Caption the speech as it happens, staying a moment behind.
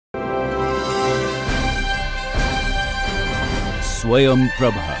Swayam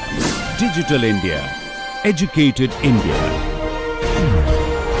Prabha. Digital India. Educated India.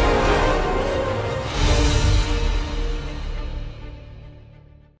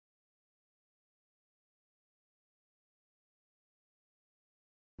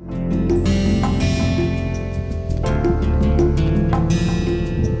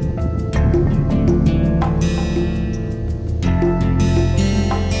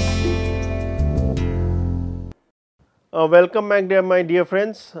 Welcome back, my dear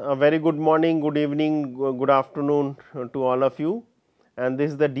friends. A very good morning, good evening, good afternoon to all of you. And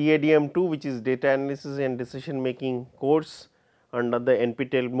this is the DADM2, which is Data Analysis and Decision Making course under the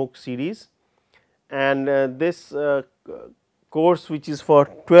NPTEL MOOC series. And this course, which is for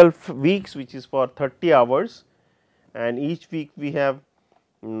 12 weeks, which is for 30 hours, and each week we have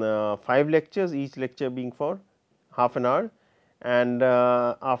 5 lectures, each lecture being for half an hour. And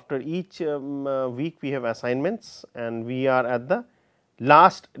after each week we have assignments, and we are at the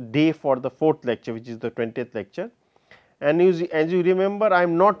last day for the 4th lecture, which is the 20th lecture. And as you remember, I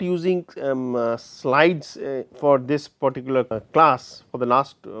am not using slides for this particular class, for the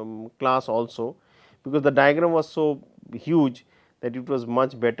last class also, because the diagram was so huge that it was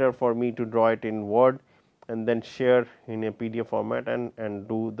much better for me to draw it in Word and then share in a PDF format and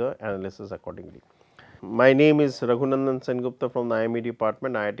do the analysis accordingly. My name is Raghunandan Sengupta from the IME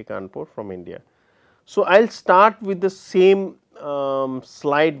department, IIT Kanpur from India. So, I will start with the same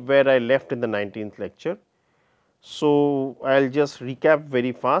slide where I left in the 19th lecture. So, I will just recap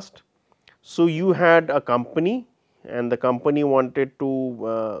very fast. So, you had a company, and the company wanted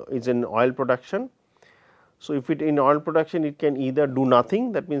to is in oil production. So, if it in oil production, it can either do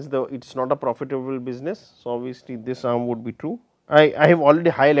nothing, that means it is not a profitable business. So, obviously, this arm would be true. I have already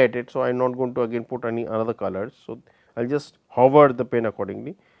highlighted, so I am not going to again put any other colors. So, I will just hover the pen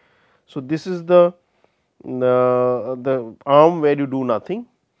accordingly. So, this is the arm where you do nothing.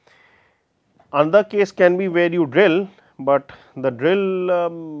 Another case can be where you drill, but the drill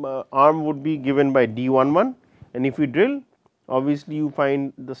arm would be given by D11, and if you drill, obviously you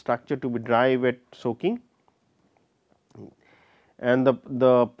find the structure to be dry, wet, soaking. And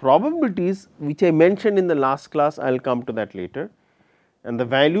the probabilities which I mentioned in the last class, I will come to that later. And the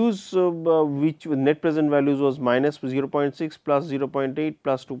values which net present values was minus 0.6 plus 0.8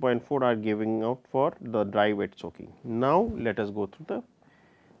 plus 2.4 are giving out for the dry, wet, soaking. Now, let us go through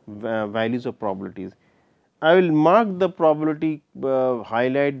the values of probabilities. I will mark the probability,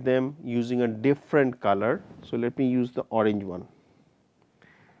 highlight them using a different color. So, let me use the orange one.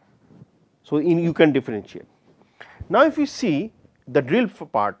 So, you can differentiate. Now, if you see the drill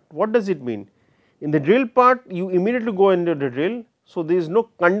part, what does it mean? In the drill part, you immediately go into the drill. So, there is no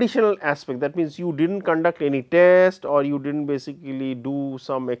conditional aspect, that means you did not conduct any test, or you did not basically do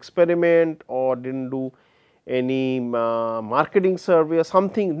some experiment, or did not do any marketing survey or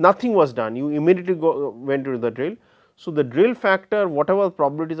something, nothing was done, you immediately went to the drill. So, the drill factor, whatever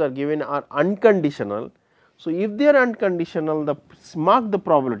probabilities are given are unconditional. So, if they are unconditional, mark the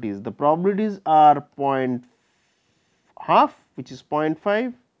probabilities are half, which is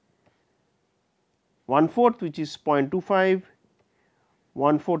 0.5, 1/4 which is 0.25,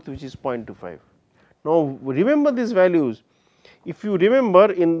 1/4 which is 0.25. Now, remember these values. If you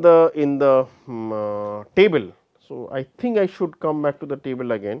remember in the table, so I think I should come back to the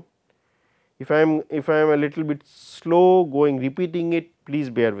table again. If I am a little bit slow going repeating it, please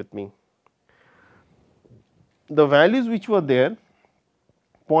bear with me. The values which were there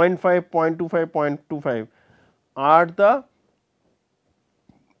 0.5, 0.25, 0.25 are the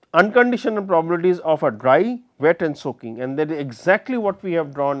unconditional probabilities of a dry, wet and soaking, and that is exactly what we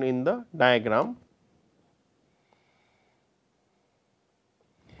have drawn in the diagram,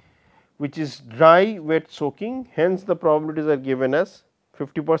 which is dry, wet, soaking. Hence, the probabilities are given as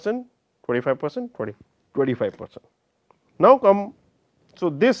 50%, 25%, 25%. Now, come, so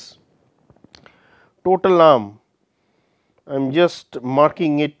this total arm, I am just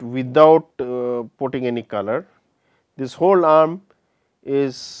marking it without putting any color. This whole arm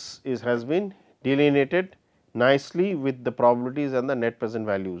has been delineated nicely with the probabilities and the net present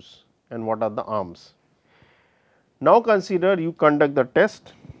values and what are the arms. Now, consider you conduct the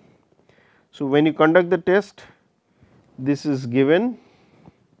test. So, when you conduct the test, this is given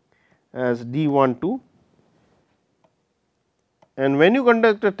as D12, and when you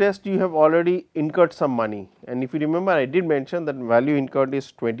conduct a test, you have already incurred some money, and if you remember, I did mention that value incurred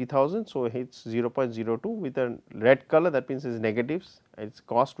is 20,000. So, it is 0.02 with a red color, that means it is negatives, it is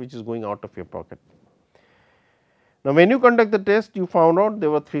cost which is going out of your pocket. Now, when you conduct the test, you found out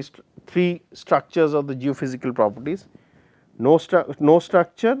there were three structures of the geophysical properties, no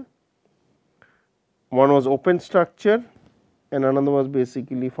structure, one was open structure, and another was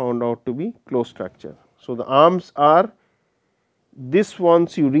basically found out to be closed structure. So, the arms are this,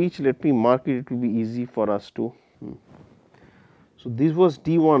 once you reach, let me mark it, it will be easy for us to. So, this was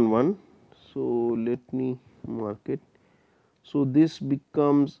D11. So, let me mark it. So, this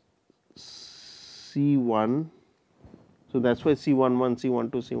becomes C1. So, that is why C11,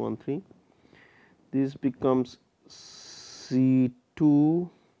 C12, C13. This becomes C2,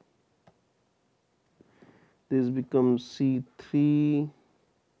 this becomes C3,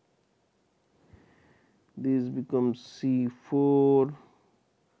 this becomes C4,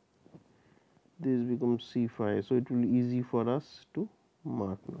 this becomes C5. So, it will be easy for us to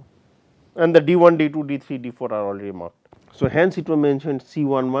mark now, and the D1, D2, D3, D4 are already marked. So, hence it was mentioned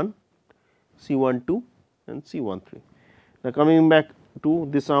C11, C12 and C13. Now, coming back to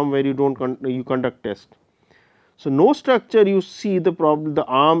this arm where you do not you conduct test. So, no structure, you see the problem, the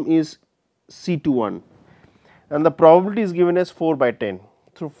arm is C21 and the probability is given as 4 by 10.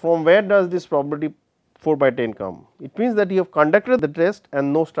 So, from where does this probability 4 by 10 come? It means that you have conducted the test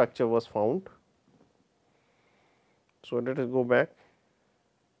and no structure was found. So, let us go back.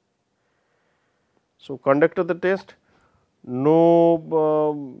 So, conducted the test,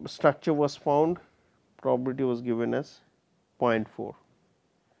 no structure was found, probability was given as 0.4.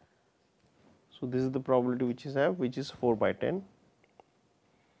 So, this is the probability which is have, which is 4 by 10.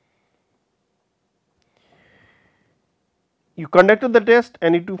 You conducted the test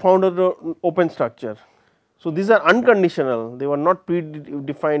and it found an open structure. So, these are unconditional, they were not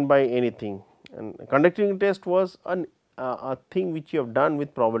predefined by anything, and conducting test was a thing which you have done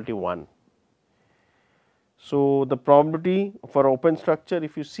with probability 1. So, the probability for open structure,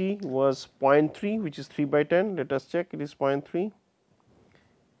 if you see, was 0.3, which is 3 by 10. Let us check, it is 0.3.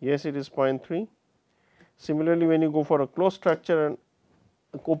 Yes, it is 0.3. Similarly, when you go for a closed structure and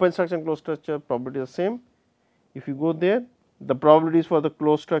open structure and closed structure, probability is the same. If you go there, the probabilities for the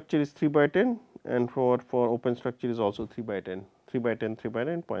closed structure is 3 by 10 and for open structure is also 3 by 10, 3 by 10, 3 by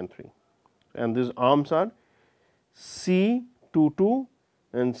 10, 0.3, and these arms are C22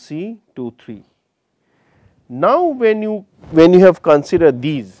 and C23. Now, when you have considered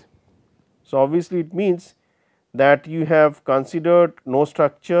these, so obviously it means that you have considered no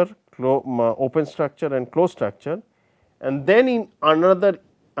structure, open structure and closed structure, and then in another,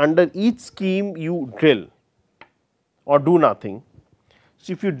 under each scheme you drill or do nothing.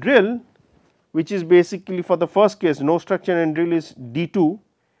 So, if you drill, which is basically for the first case no structure and drill is D2,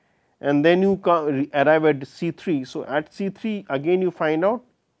 and then you arrive at C3. So, at C3 again you find out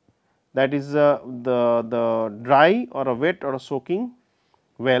that is the dry or a wet or a soaking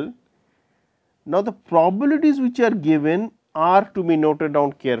well. Now, the probabilities which are given are to be noted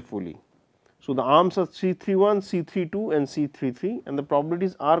down carefully. So, the arms are C31, C32 and C33, and the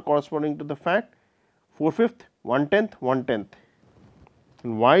probabilities are corresponding to the fact 4/5, 1/10, 1/10.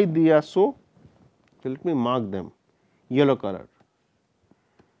 And why they are so? Let me mark them yellow color,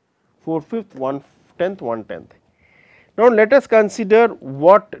 4/5, 1/10, 1/10. Now, let us consider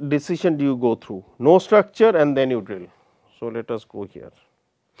what decision do you go through, no structure and then you drill. So, let us go here.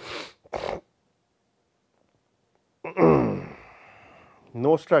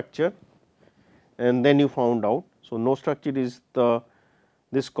 No structure and then you found out. So, no structure is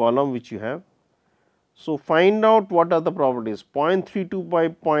this column which you have. So, find out what are the probabilities, 0.32 by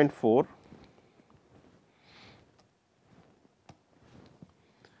 0.4.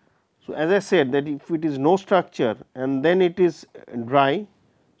 So, as I said that if it is no structure and then it is dry,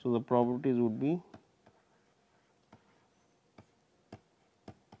 so the probabilities would be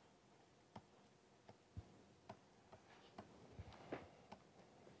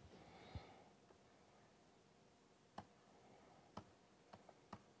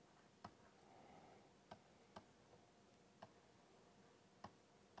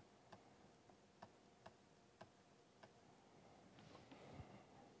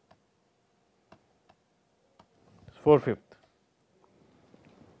 4/5.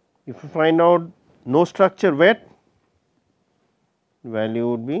 If you find out no structure wet, value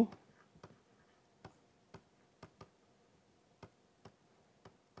would be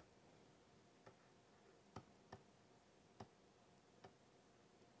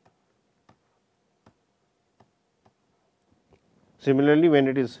similarly when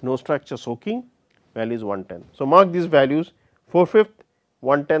it is no structure soaking, value is 1/10. So, mark these values 4/5,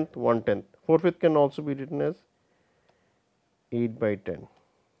 1/10, 1/10. 4/5 can also be written as 8 by 10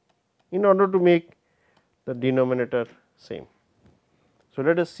 in order to make the denominator same. So,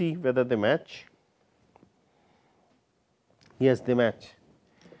 let us see whether they match. Yes, they match.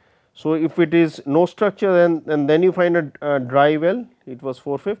 So, if it is no structure and then you find a dry well, it was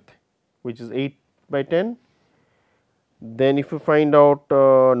 4/5, which is 8 by 10. Then if you find out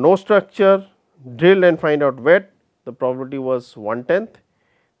no structure, drill and find out wet, the probability was 1/10.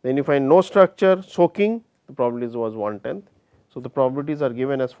 Then you find no structure, soaking, the probability was 1/10. So, the probabilities are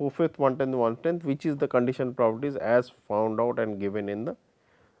given as 4/5, 1/10, 1/10, which is the condition probabilities as found out and given in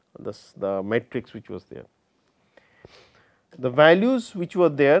the matrix which was there. The values which were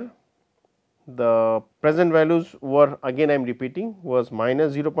there, the present values were, again I am repeating, was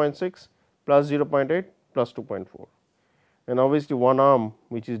minus 0.6, plus 0.8, plus 2.4, and obviously one arm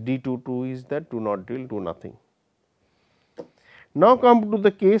which is D22 is that do not drill, do nothing. Now come to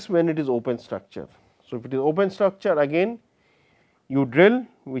the case when it is open structure. So, if it is open structure, again you drill,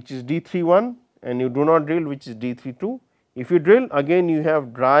 which is D31, and you do not drill, which is D32. If you drill, again you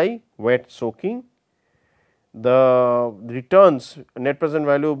have dry, wet, soaking. The returns net present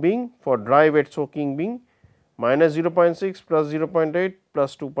value being for dry, wet, soaking being minus 0.6, plus 0.8,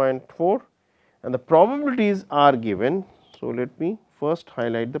 plus 2.4, and the probabilities are given. So, let me first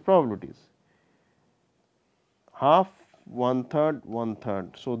highlight the probabilities: half, 1/3,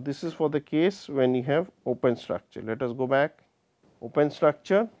 1/3. So, this is for the case when you have open structure. Let us go back, open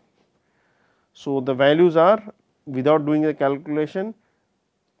structure. So, the values are, without doing the calculation,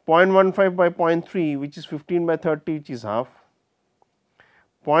 0.15 by 0.3, which is 15 by 30, which is half,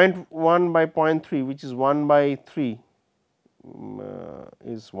 0.1 by 0.3, which is 1 by 3,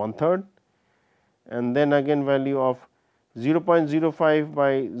 is 1/3, and then again value of 0.05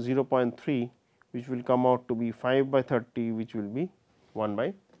 by 0.3, which will come out to be 5 by 30, which will be 1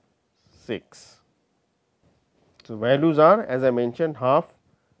 by 6. So, values are, as I mentioned, half,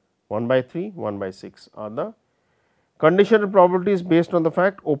 1 by 3, 1 by 6 are the conditional probabilities based on the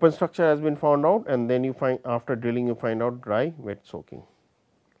fact open structure has been found out, and then you find, after drilling you find out dry, wet, soaking,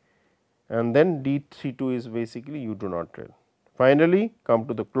 and then D32 is basically you do not drill. Finally, come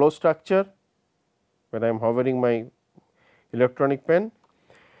to the closed structure when I am hovering my electronic pen.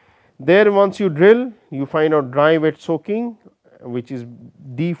 There once you drill, you find out dry, wet, soaking, which is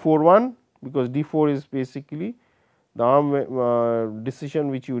D41, because D4 is basically the arm decision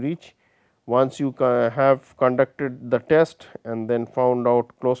which you reach once you have conducted the test and then found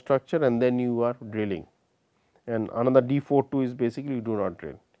out closed structure, and then you are drilling, and another D42 is basically you do not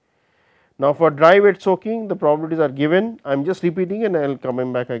drill. Now, for dry, wet, soaking, the probabilities are given. I am just repeating and I will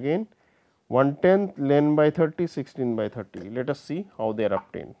come back again: 1/10, 11 by 30, 16 by 30. Let us see how they are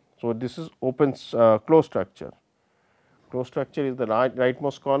obtained. So, this is open closed structure. Closed structure is the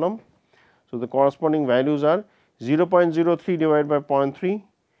rightmost column. So, the corresponding values are 0.03 divided by 0.3,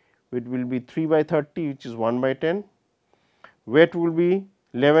 it will be 3 by 30, which is 1 by 10. Wet will be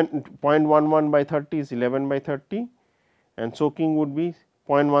 0.11 by 30 is 11 by 30, and soaking would be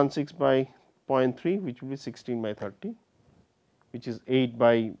 0.16 by 0.3, which will be 16 by 30, which is 8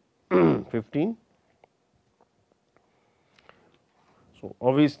 by 15. So,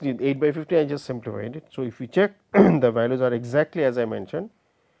 obviously 8 by 15 I just simplified it. So, if you check the values are exactly as I mentioned: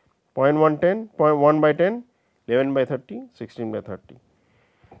 0.110, 0.1 by 10, 11 by 30, 16 by 30,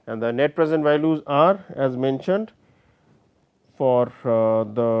 and the net present values are as mentioned for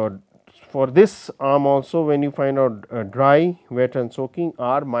for this arm also. When you find out dry, wet, and soaking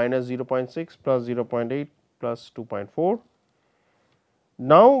are minus 0.6, plus 0.8, plus 2.4.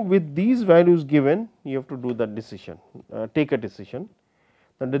 Now, with these values given, you have to do the decision, take a decision.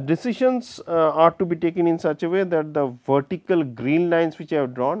 And the decisions are to be taken in such a way that the vertical green lines which I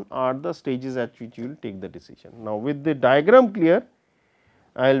have drawn are the stages at which you will take the decision. Now, with the diagram clear,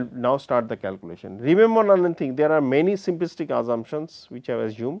 I will now start the calculation. Remember one thing, there are many simplistic assumptions which I have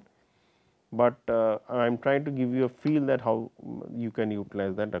assumed, but I am trying to give you a feel that how you can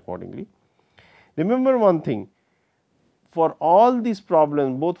utilize that accordingly. Remember one thing, for all these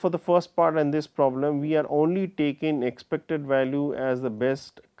problems, both for the first part and this problem, we are only taking expected value as the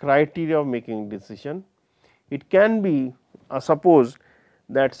best criteria of making decision. It can be suppose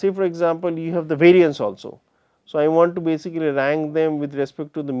that, say for example, you have the variance also. So, I want to basically rank them with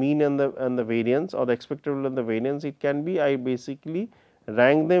respect to the mean and the variance, or the expected value and the variance. It can be I basically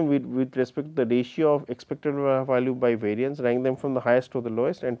rank them with respect to the ratio of expected value by variance, rank them from the highest to the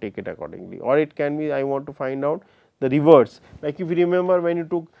lowest and take it accordingly. Or it can be I want to find out the reverse, like if you remember when you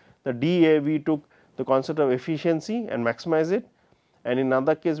took the DA, we took the concept of efficiency and maximize it, and in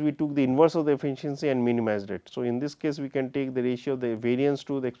another case we took the inverse of the efficiency and minimized it. So, in this case we can take the ratio of the variance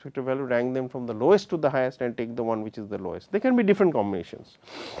to the expected value, rank them from the lowest to the highest and take the one which is the lowest. There can be different combinations.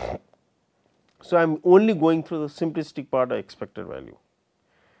 So, I am only going through the simplistic part of expected value.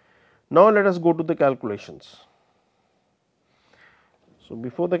 Now, let us go to the calculations. So,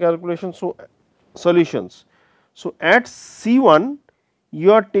 before the calculation, so solutions. So, at C1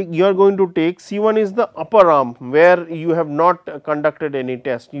 you are going to take C1 is the upper arm where you have not conducted any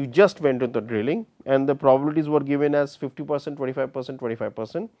test, you just went to the drilling and the probabilities were given as 50%, 25%,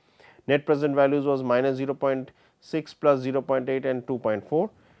 25%. Net present values was minus 0.6 plus 0.8 and 2.4.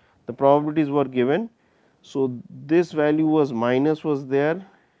 The probabilities were given. So, this value was minus was there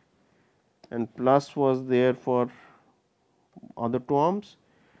and plus was there for other two arms.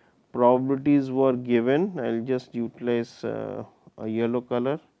 Probabilities were given, I will just utilize a yellow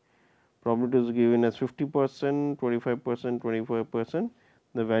color. Probability is given as 50%, 25%, 25%,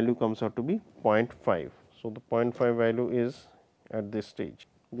 the value comes out to be 0.5. So, the 0.5 value is at this stage,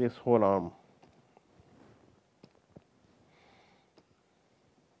 this whole arm.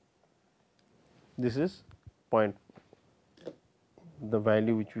 This is point, the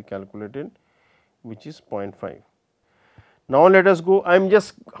value which we calculated, which is 0.5. Now, let us go, I am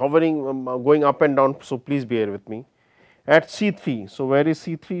just hovering going up and down. So, please bear with me at C3. So, where is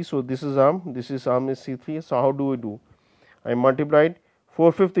C3? So, this is arm is C3. So, how do we do? I multiplied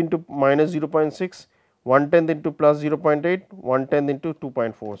 4/5 into minus 0.6, 1/10 into plus 0.8, 1/10 into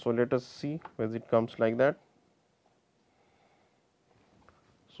 2.4. So, let us see whether it comes like that.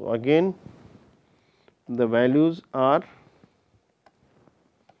 So, again the values are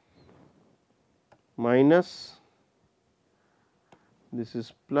minus, this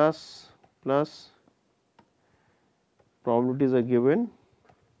is plus, probabilities are given.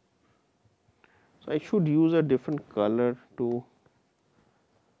 So, I should use a different color to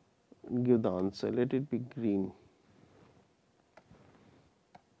give the answer, let it be green.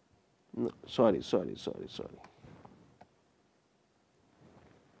 No, sorry.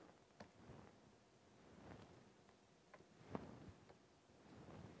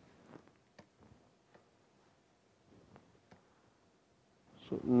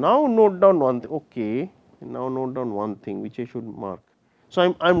 So, now note down one thing, okay, now note down one thing which I should mark.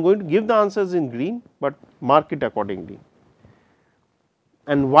 So, I am going to give the answers in green, but mark it accordingly,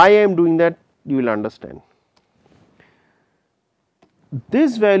 and why I am doing that you will understand.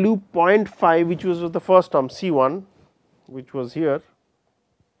 This value 0.5 which was the first term C1 which was here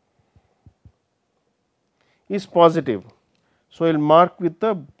is positive. So, I will mark with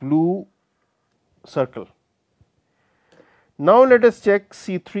the blue circle. Now, let us check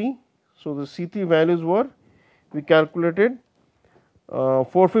C3. So, the C3 values were, we calculated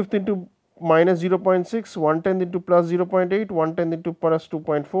 4/5 into minus 0.6, 1/10 into plus 0.8, 1/10 into plus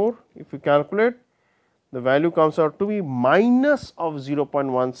 2.4. If we calculate, the value comes out to be minus of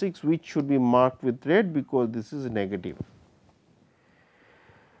 0.16, which should be marked with red because this is negative.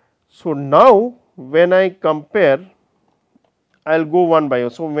 So, now when I compare, I will go one by one.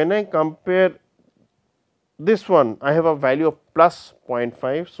 So, when I compare this one, I have a value of plus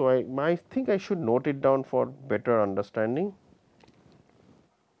 0.5. So, I think I should note it down for better understanding.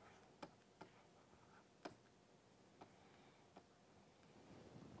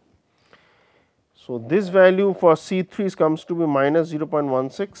 So, this value for C3 comes to be minus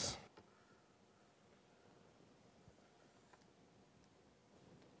 0.16.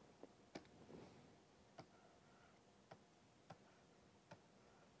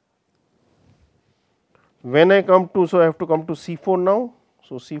 When I come to, so I have to come to C4 now.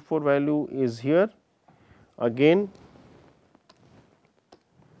 So, C4 value is here, again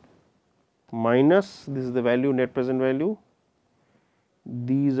minus, this is the value, net present value,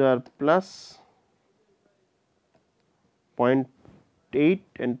 these are plus 0.8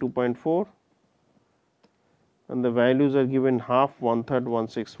 and 2.4, and the values are given half, 1/3,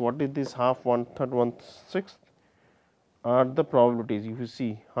 1/6. What is this half, 1/3, 1/6? Are the probabilities. If you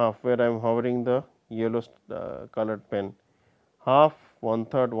see half, where I am hovering the yellow colored pen, half,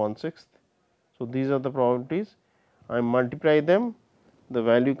 1/3, 1/6. So, these are the probabilities. I multiply them, the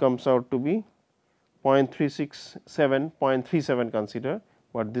value comes out to be 0.367, 0.37 consider,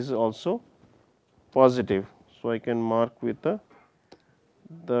 but this is also positive. So, I can mark with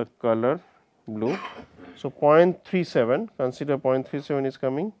the color blue. So, 0.37, consider 0.37 is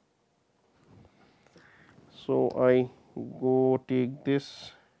coming. So, I go take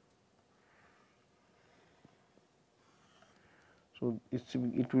this. So,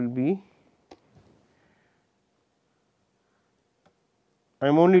 it will be, I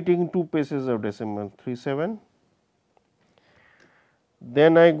am only taking two places of decimal, 37.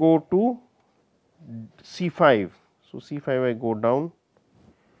 Then I go to C5. So, C5 I go down.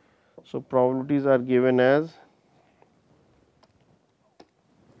 So, probabilities are given as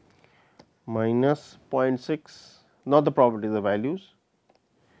minus 0.6, not the probability, the values,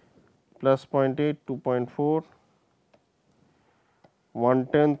 plus 0.8, 2.4,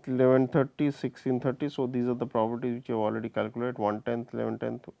 1/10, 11/30, 16/30. So, these are the properties which you have already calculated 1/10,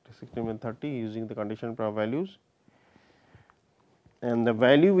 11/10, 16/30 using the condition Prabha values, and the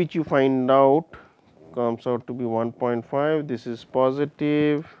value which you find out comes out to be 1.5. This is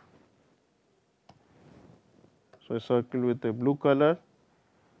positive. So, I circle with a blue color.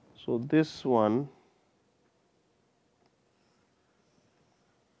 So, this one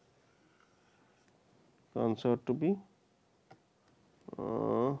comes out to be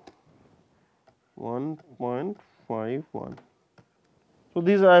 1.51. So,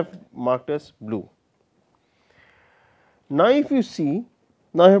 these I have marked as blue. Now, if you see,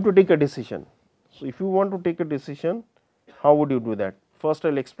 now you have to take a decision. So, if you want to take a decision, how would you do that? First, I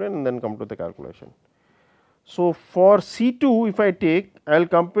will explain and then come to the calculation. So, for C2, if I take, I will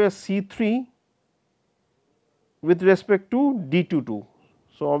compare C3 with respect to D22.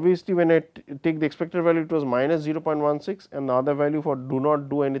 So, obviously, when I take the expected value, it was minus 0.16, and the other value for do not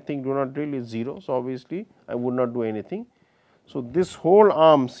do anything, do not drill is 0. So, obviously, I would not do anything. So, this whole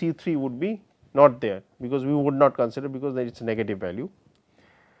arm C3 would be not there, because we would not consider, because it is a negative value.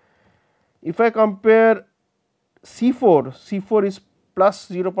 If I compare C4, C4 is plus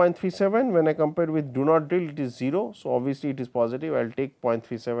 0.37, when I compare with do not drill, it is 0. So, obviously, it is positive, I will take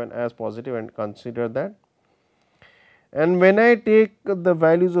 0.37 as positive and consider that. And when I take the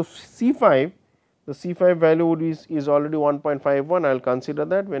values of C5, the C5 value would is already 1.51, I will consider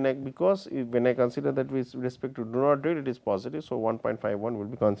that when I, because when I consider that with respect to do not drill, it is positive. So, 1.51 will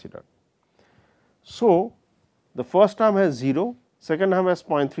be considered. So, the first term has 0, second term has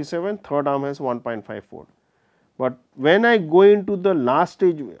 0.37, third term has 1.54. But when I go into the last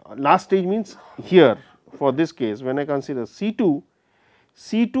stage means here for this case, when I consider C2,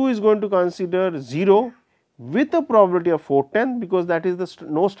 C2 is going to consider 0 with a probability of 4/10, because that is the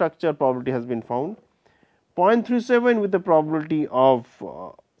no structure probability has been found, 0.37 with a probability of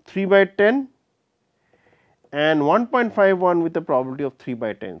 3/10, and 1.51 with a probability of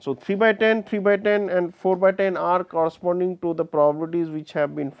 3/10. So, 3/10, 3/10 and 4/10 are corresponding to the probabilities which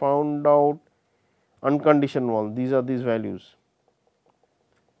have been found out unconditional. These are these values.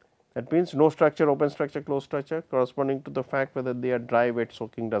 That means no structure, open structure, closed structure, corresponding to the fact whether they are dry, wet,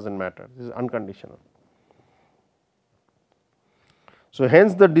 soaking does not matter. This is unconditional. So,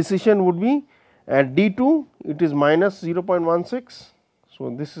 hence the decision would be at D2 it is minus 0.16. So,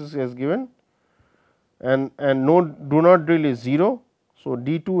 this is as given, and no do not drill is 0. So,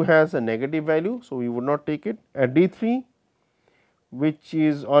 D2 has a negative value. So, we would not take it. At D3, which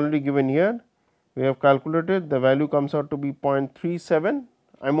is already given here, we have calculated, the value comes out to be 0.37.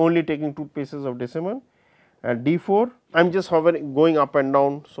 I am only taking 2 places of decimal. At D4, I am just hovering, going up and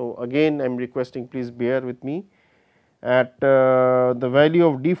down. So, again I am requesting, please bear with me. At the value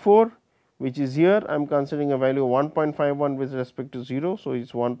of D4, which is here, I am considering a value of 1.51 with respect to 0. So, it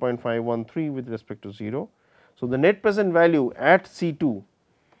is 1.513 with respect to 0. So, the net present value at C2,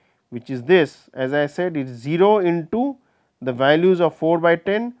 which is this, as I said, it is 0 into the values of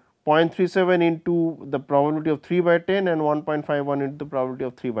 4/10, 0.37 into the probability of 3/10, and 1.51 into the probability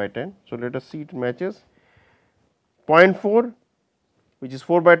of 3/10. So, let us see it matches. 0.4, which is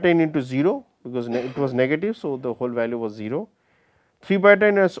 4/10 into 0, because it was negative. So, the whole value was 0.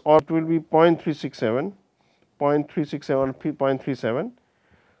 3/10 is, or it will be 0.367, 0.367, 0.37.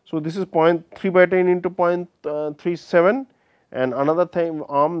 So, this is 3/10 into 0.37, and another thing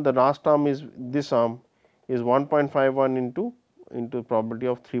arm, the last arm is this arm is 1.51 into probability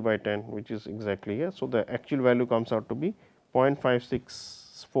of 3/10, which is exactly here. So, the actual value comes out to be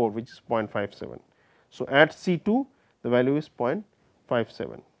 0.564, which is 0.57. So, at C2 the value is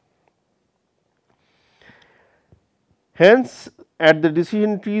 0.57. Hence, at the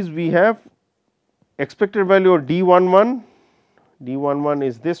decision trees we have expected value of D11, D11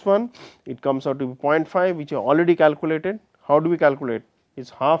 is this one, it comes out to be 0.5, which I already calculated. How do we calculate? It is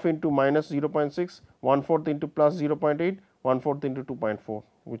half into minus 0.6, 1/4 into plus 0.8, 1/4 into 2.4,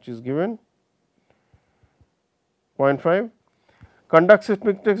 which is given 0.5. Conductive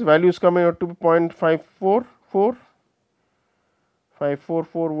matrix value is coming out to be 0.544.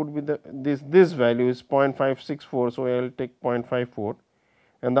 544 would be this value is 0.564. So, I will take 0.54,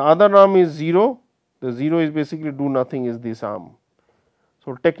 and the other arm is 0. The 0 is basically do nothing, is this arm.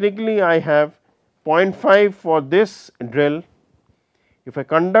 So, technically I have 0.5 for this drill. If I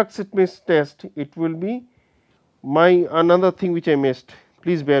conduct Sitmix test, it will be my another thing which I missed.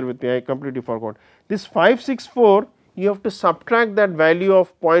 Please bear with me, I completely forgot. This 564, you have to subtract that value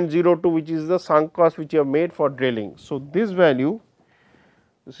of 0.02, which is the sunk cost which you have made for drilling. So, this value,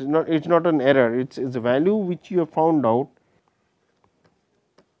 this is not, it is not an error, it is a value which you have found out.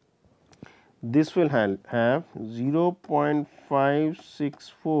 this will have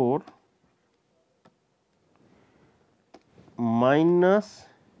 0.564 minus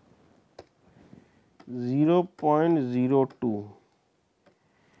 0.02.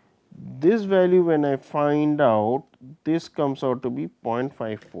 This value, when I find out, this comes out to be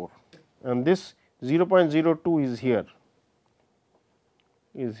 0.54, and this 0.02 is here,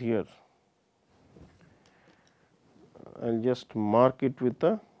 I will just mark it with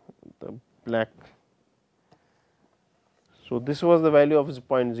the black. So, this was the value of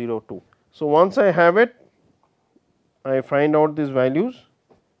 0.02. So, once I have it, I find out these values.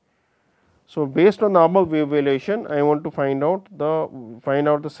 So, based on the above evaluation, I want to find out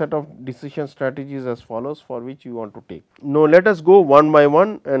the set of decision strategies as follows, for which you want to take. Now, let us go one by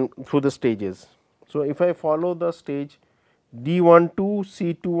one and through the stages. So, if I follow the stage D12,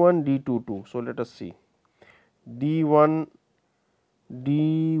 C21, D22. So, let us see D12,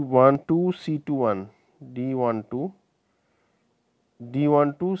 C21, D12,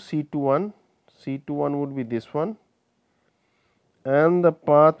 C21, C21 would be this one, and the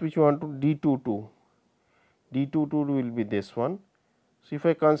path which you want to D22, D22 will be this one. So, if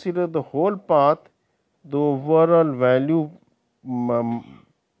I consider the whole path, the overall value, the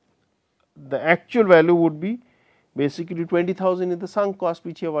actual value would be basically 20,000 is the sunk cost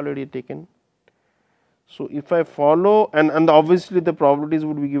which you have already taken. So, if I follow, and obviously the probabilities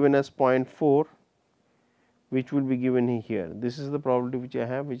would be given as 0.4, which will be given here. This is the probability which I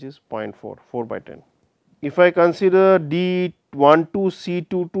have, which is 0.4, 4 by 10. If I consider D12,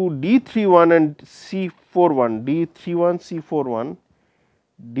 C22, D31 and C41, D31, C41,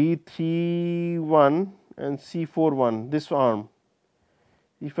 D31 and C41, this arm,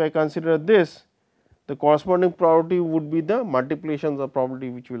 if I consider this, the corresponding probability would be the multiplications of probability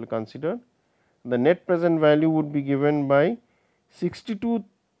which we will consider. The net present value would be given by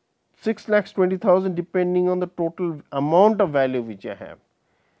 6,20,000 depending on the total amount of value which I have.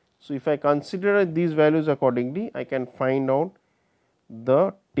 So, if I consider these values accordingly, I can find out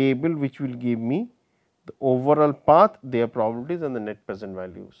the table which will give me the overall path, their probabilities and the net present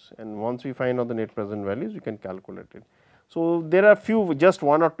values, and once we find out the net present values, we can calculate it. So, there are few, just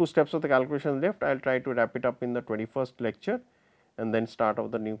one or two steps of the calculation left. I will try to wrap it up in the 21st lecture and then start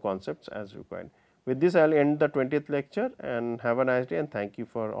off the new concepts as required. With this, I will end the 20th lecture, and have a nice day, and thank you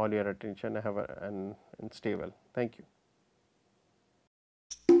for all your attention. And stay well. Thank you.